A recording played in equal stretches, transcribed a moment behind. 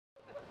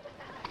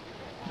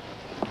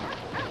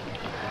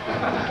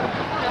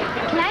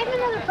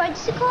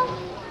bicycle?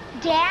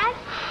 Dad?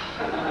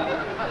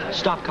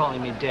 Stop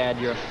calling me Dad.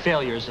 You're a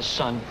failure as a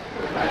son.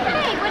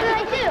 Hey, what did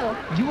I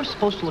do? You were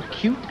supposed to look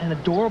cute and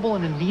adorable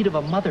and in need of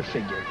a mother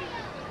figure.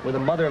 With a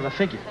mother of a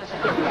figure.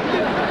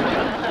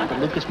 But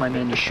Lucas, my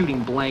man, you're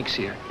shooting blanks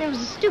here. That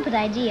was a stupid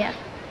idea.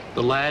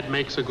 The lad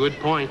makes a good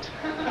point.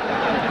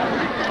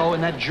 Oh,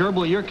 and that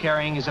gerbil you're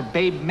carrying is a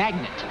babe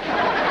magnet.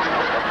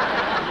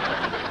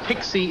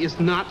 Pixie is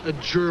not a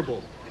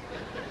gerbil.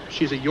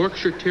 She's a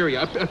Yorkshire Terrier,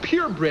 a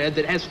purebred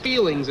that has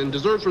feelings and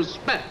deserves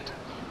respect.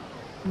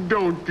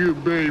 Don't you,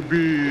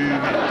 baby?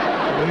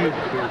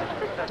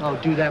 Oh,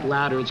 do that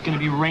louder. It's going to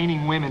be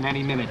raining women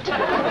any minute. All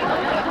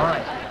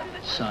right,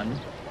 son.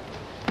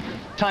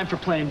 Time for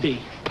plan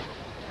B.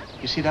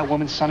 You see that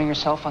woman sunning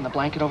herself on the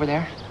blanket over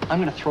there? I'm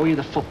going to throw you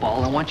the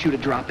football. I want you to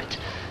drop it.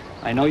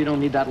 I know you don't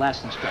need that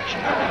last instruction.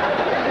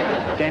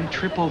 Then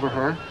trip over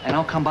her, and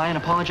I'll come by and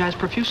apologize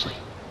profusely.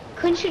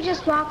 Couldn't you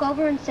just walk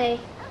over and say,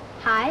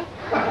 hi?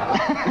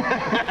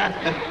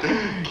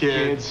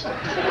 Kids.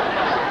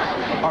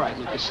 All right,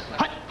 Lucas.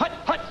 Hut, hut,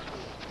 hut.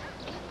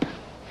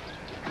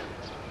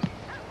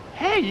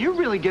 Hey, you're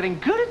really getting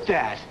good at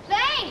that.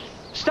 Thanks!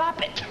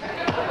 Stop it. Is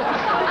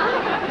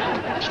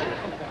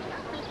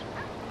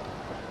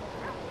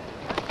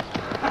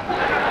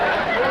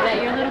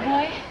that your little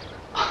boy?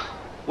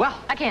 Well,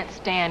 I can't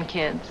stand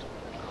kids.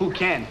 who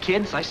can?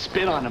 Kids? I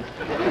spit on them.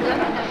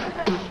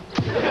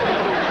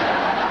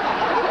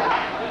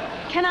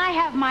 Can I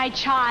have my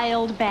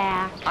child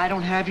back? I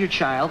don't have your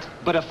child,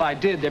 but if I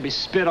did, there'd be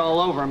spit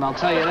all over him, I'll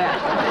tell you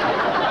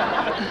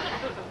that.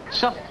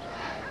 So,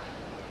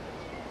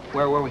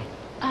 where were we?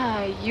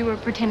 You were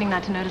pretending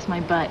not to notice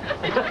my butt.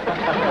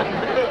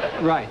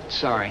 Right,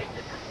 sorry.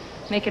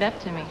 Make it up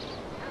to me.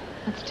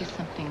 Let's do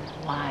something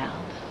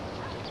wild.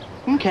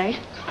 Okay.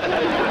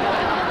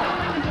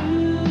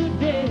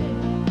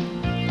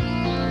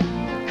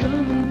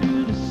 Coming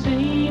through the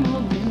same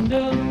old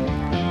window.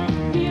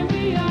 Here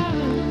we are,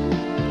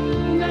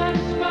 not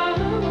as far.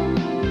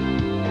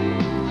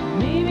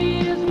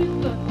 Maybe as we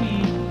thought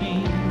we'd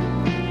be.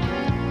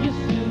 You're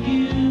still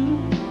you,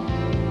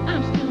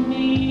 I'm still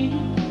me,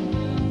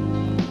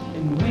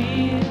 and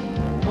we're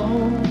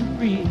home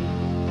free.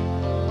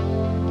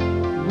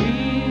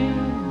 We're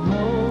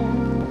home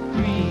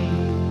free.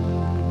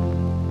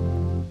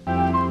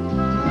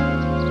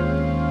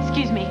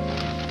 Excuse me.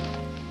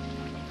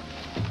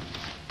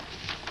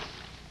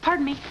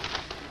 Pardon me.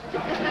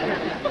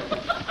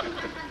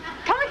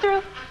 Coming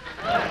through.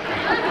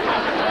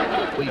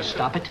 Will you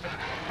stop it?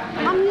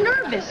 I'm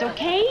nervous,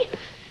 okay?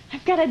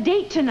 I've got a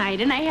date tonight,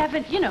 and I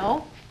haven't,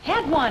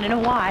 had one in a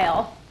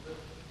while.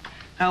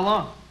 How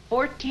long?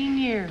 14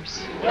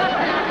 years.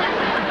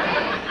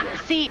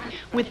 See,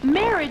 with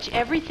marriage,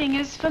 everything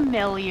is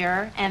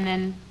familiar, and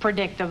then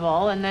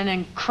predictable, and then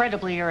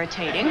incredibly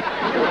irritating.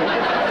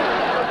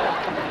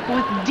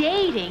 With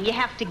dating, you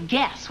have to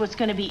guess what's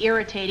going to be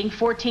irritating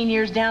 14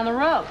 years down the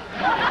road.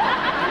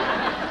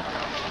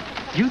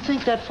 You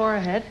think that far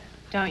ahead?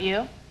 Don't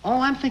you?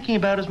 All I'm thinking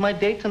about is my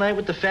date tonight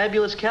with the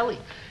fabulous Kelly.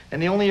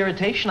 And the only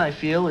irritation I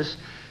feel is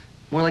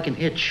more like an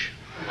itch.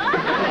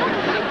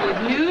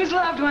 Good news,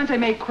 loved ones. I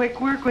made quick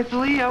work with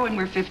Leo, and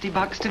we're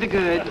 $50 to the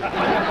good.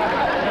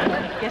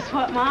 Guess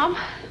what, Mom?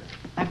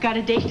 I've got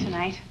a date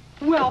tonight.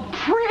 Well,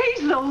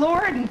 praise the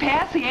Lord and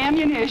pass the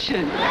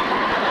ammunition.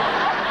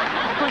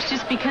 Of course,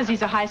 just because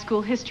he's a high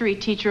school history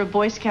teacher, a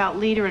Boy Scout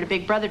leader, and a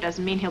big brother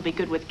doesn't mean he'll be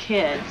good with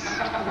kids.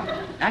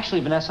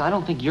 Actually, Vanessa, I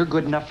don't think you're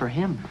good enough for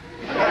him.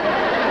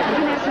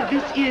 Vanessa,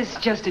 this is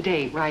just a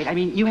date, right? I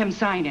mean, you haven't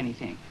signed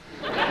anything.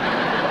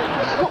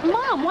 Well,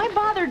 Mom, why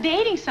bother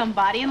dating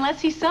somebody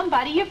unless he's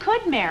somebody you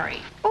could marry?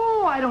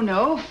 Oh, I don't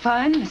know.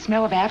 Fun, the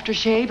smell of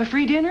aftershave, a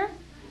free dinner.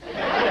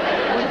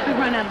 What if we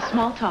run out of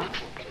small talk?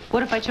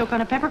 What if I choke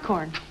on a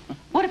peppercorn?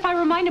 What if I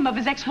remind him of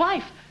his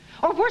ex-wife?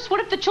 Or worse,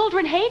 what if the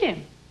children hate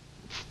him?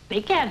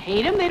 They can't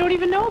hate him. They don't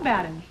even know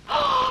about him.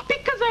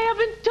 Because I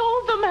haven't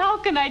told them. How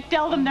can I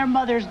tell them their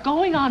mother's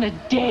going on a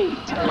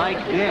date?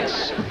 Like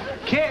this.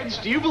 Kids,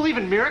 do you believe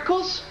in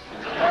miracles?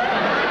 Come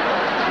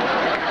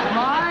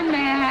on,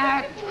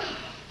 Matt.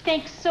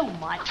 Thanks so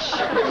much.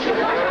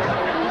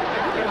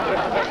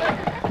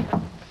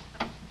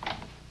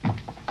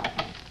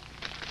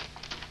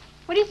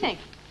 What do you think?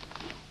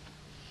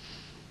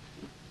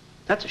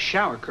 That's a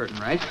shower curtain,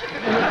 right?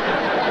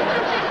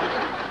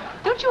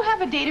 Don't you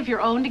have a date of your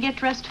own to get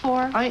dressed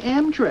for? I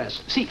am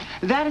dressed. See,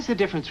 that is the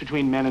difference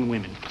between men and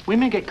women.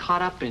 Women get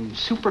caught up in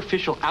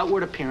superficial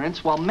outward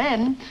appearance, while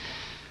men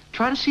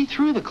try to see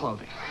through the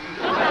clothing.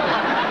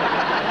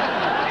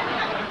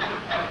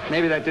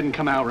 Maybe that didn't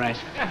come out right.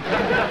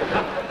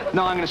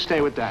 No, I'm going to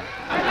stay with that.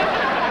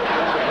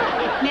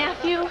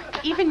 Matthew,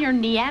 even your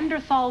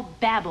Neanderthal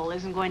babble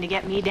isn't going to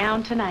get me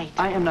down tonight.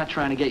 I am not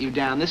trying to get you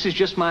down. This is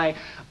just my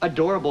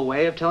adorable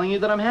way of telling you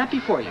that I'm happy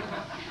for you.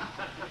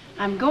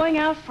 I'm going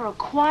out for a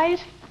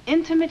quiet,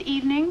 intimate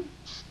evening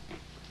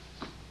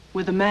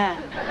with a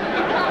man.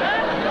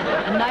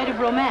 A night of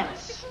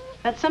romance.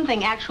 That's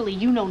something, actually,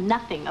 you know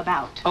nothing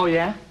about. Oh,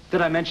 yeah?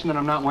 Did I mention that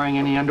I'm not wearing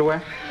any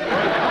underwear?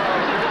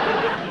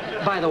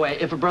 By the way,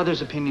 if a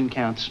brother's opinion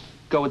counts,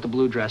 go with the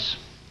blue dress.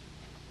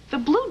 The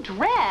blue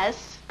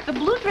dress? The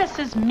blue dress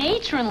is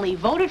matronly,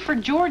 voted for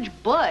George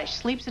Bush,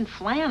 sleeps in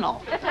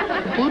flannel.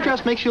 The blue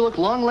dress makes you look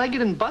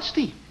long-legged and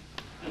busty.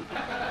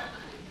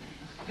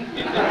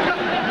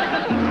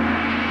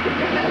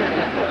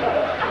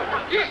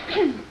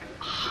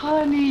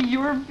 Honey,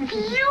 you're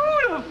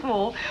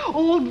beautiful.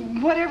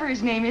 Old whatever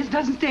his name is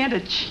doesn't stand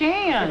a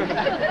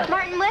chance.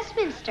 Martin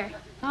Westminster.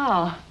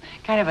 Oh,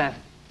 kind of a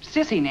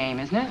sissy name,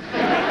 isn't it?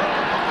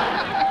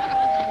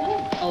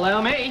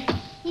 Allow me.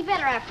 He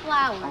better have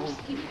flowers.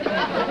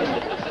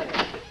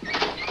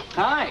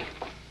 Hi.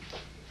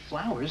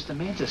 Flowers? The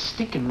man's a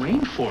stinking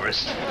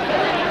rainforest.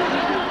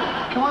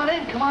 Come on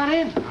in, come on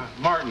in.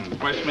 Martin,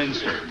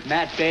 Westminster.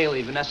 Matt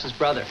Bailey, Vanessa's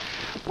brother.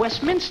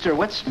 Westminster,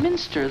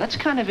 that's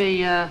kind of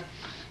a,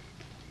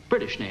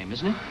 British name,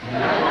 isn't it?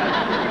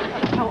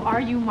 How are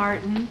you,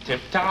 Martin?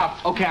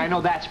 Tip-top. Okay, I know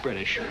that's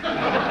British.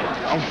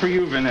 Oh, for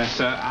you,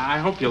 Vanessa. I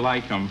hope you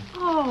like them.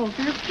 Oh,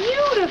 they're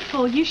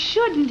beautiful. You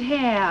shouldn't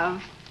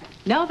have.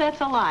 No, that's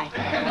a lie.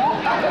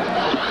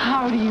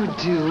 How do you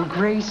do,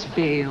 Grace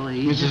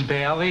Bailey? Mrs.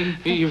 Bailey,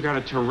 you've got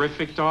a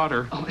terrific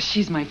daughter. Oh,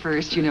 she's my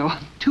first,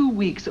 2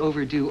 weeks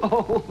overdue.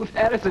 Oh,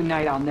 that is a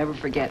night I'll never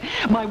forget.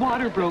 My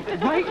water broke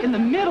right in the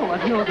middle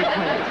of yoga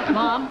class.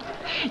 Mom?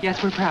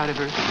 Yes, we're proud of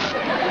her.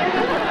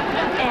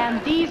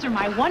 And these are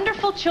my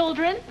wonderful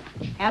children,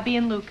 Abby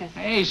and Lucas.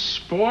 Hey,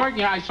 sport.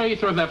 Yeah, I saw you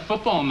throw that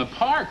football in the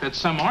park. That's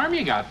some arm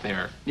you got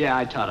there. Yeah,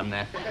 I taught him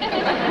that.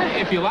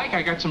 If you like,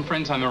 I got some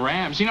friends on the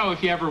Rams.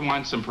 If you ever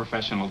want some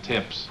professional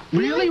tips.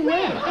 Really?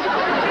 When?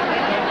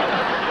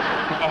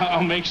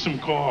 I'll make some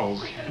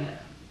calls.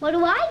 What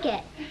do I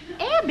get?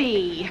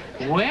 Abby.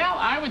 Well,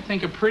 I would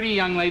think a pretty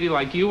young lady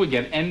like you would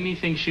get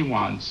anything she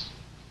wants.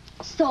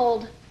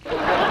 Sold.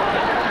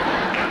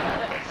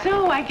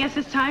 So I guess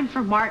it's time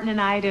for Martin and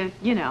I to,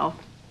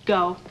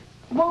 go.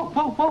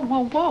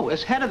 Whoa.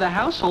 As head of the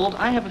household,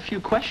 I have a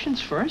few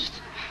questions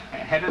first.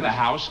 Head of the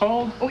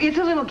household? Oh, it's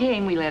a little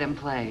game we let him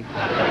play.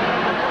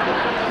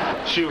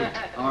 Shoot.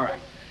 All right.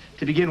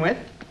 To begin with,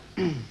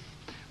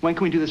 when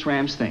can we do this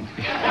Rams thing?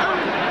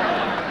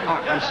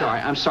 I'm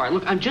sorry.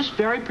 Look, I'm just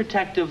very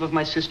protective of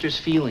my sister's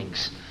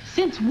feelings.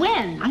 Since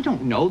when? I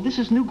don't know. This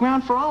is new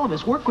ground for all of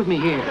us. Work with me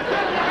here.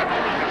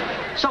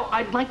 So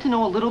I'd like to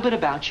know a little bit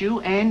about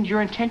you and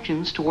your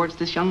intentions towards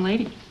this young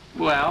lady.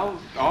 Well,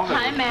 all the...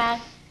 Hi,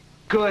 Matt.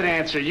 Good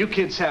answer. You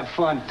kids have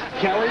fun.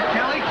 Kelly.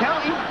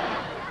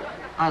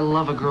 I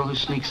love a girl who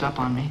sneaks up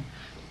on me.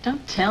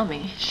 Don't tell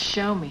me.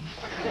 Show me.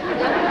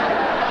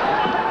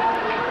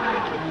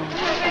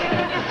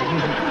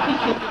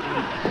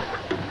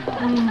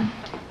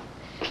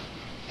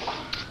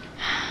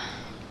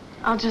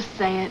 I'll just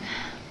say it.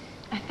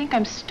 I think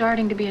I'm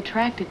starting to be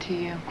attracted to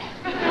you.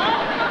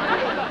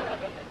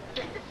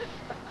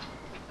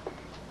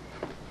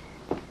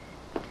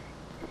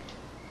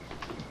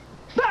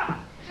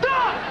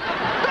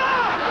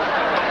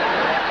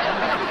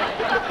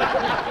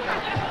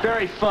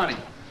 Very funny.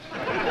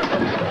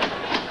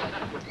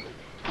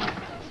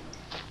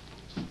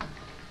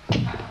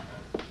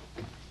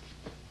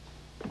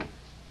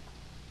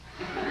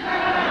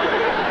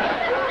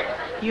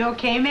 You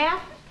okay,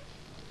 Matt?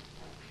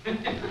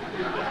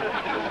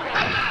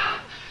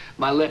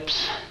 My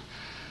lips,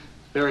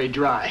 very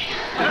dry.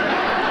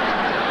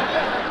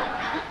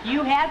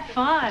 You had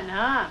fun,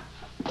 huh?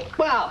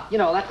 Well,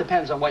 that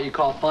depends on what you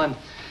call fun.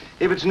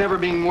 If it's never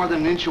being more than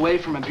an inch away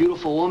from a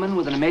beautiful woman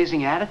with an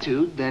amazing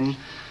attitude, then,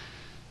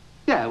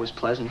 yeah, it was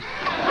pleasant.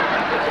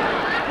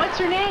 What's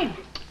her name?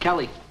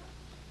 Kelly.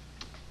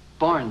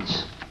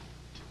 Barnes.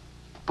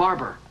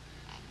 Barber.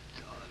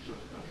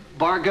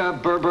 Barga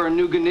Berber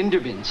Nugan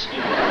Inderbins.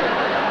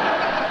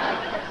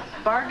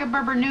 Barga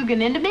Berber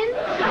Nugan Indemans?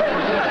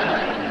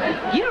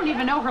 You don't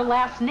even know her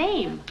last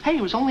name. Hey,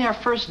 it was only our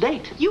first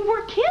date. You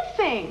were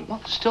kissing.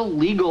 Well, still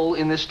legal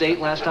in this state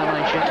last time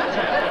I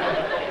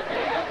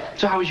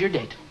checked. So how was your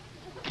date?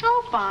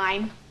 Oh,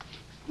 fine.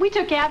 We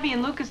took Abby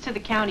and Lucas to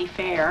the county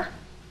fair.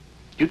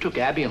 You took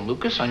Abby and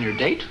Lucas on your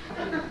date?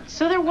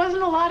 So there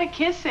wasn't a lot of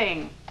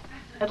kissing.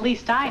 At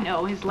least I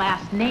know his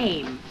last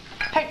name.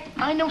 Hey,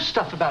 I know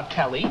stuff about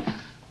Kelly.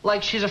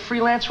 Like she's a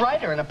freelance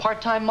writer and a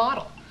part-time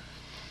model.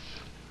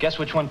 Guess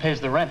which one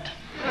pays the rent?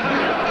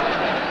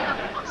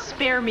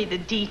 Spare me the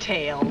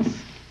details.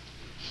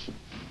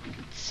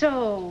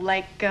 So,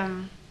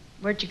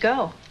 where'd you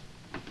go?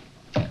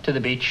 To the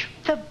beach.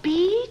 The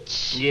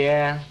beach?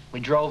 Yeah,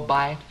 we drove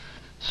by it,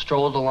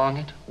 strolled along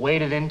it,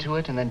 waded into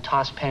it, and then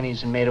tossed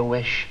pennies and made a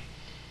wish.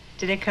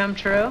 Did it come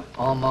true?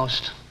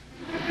 Almost.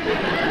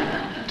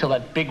 Till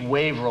that big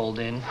wave rolled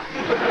in.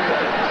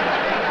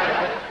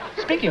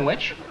 Speaking of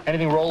which,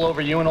 anything roll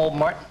over you and old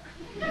Martin?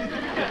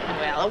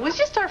 Well, it was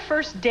just our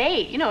first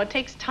date. It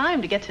takes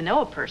time to get to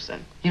know a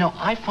person.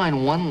 I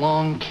find one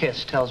long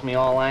kiss tells me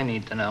all I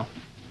need to know.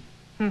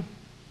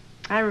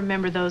 I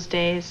remember those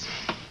days.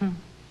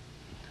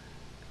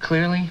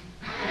 Clearly,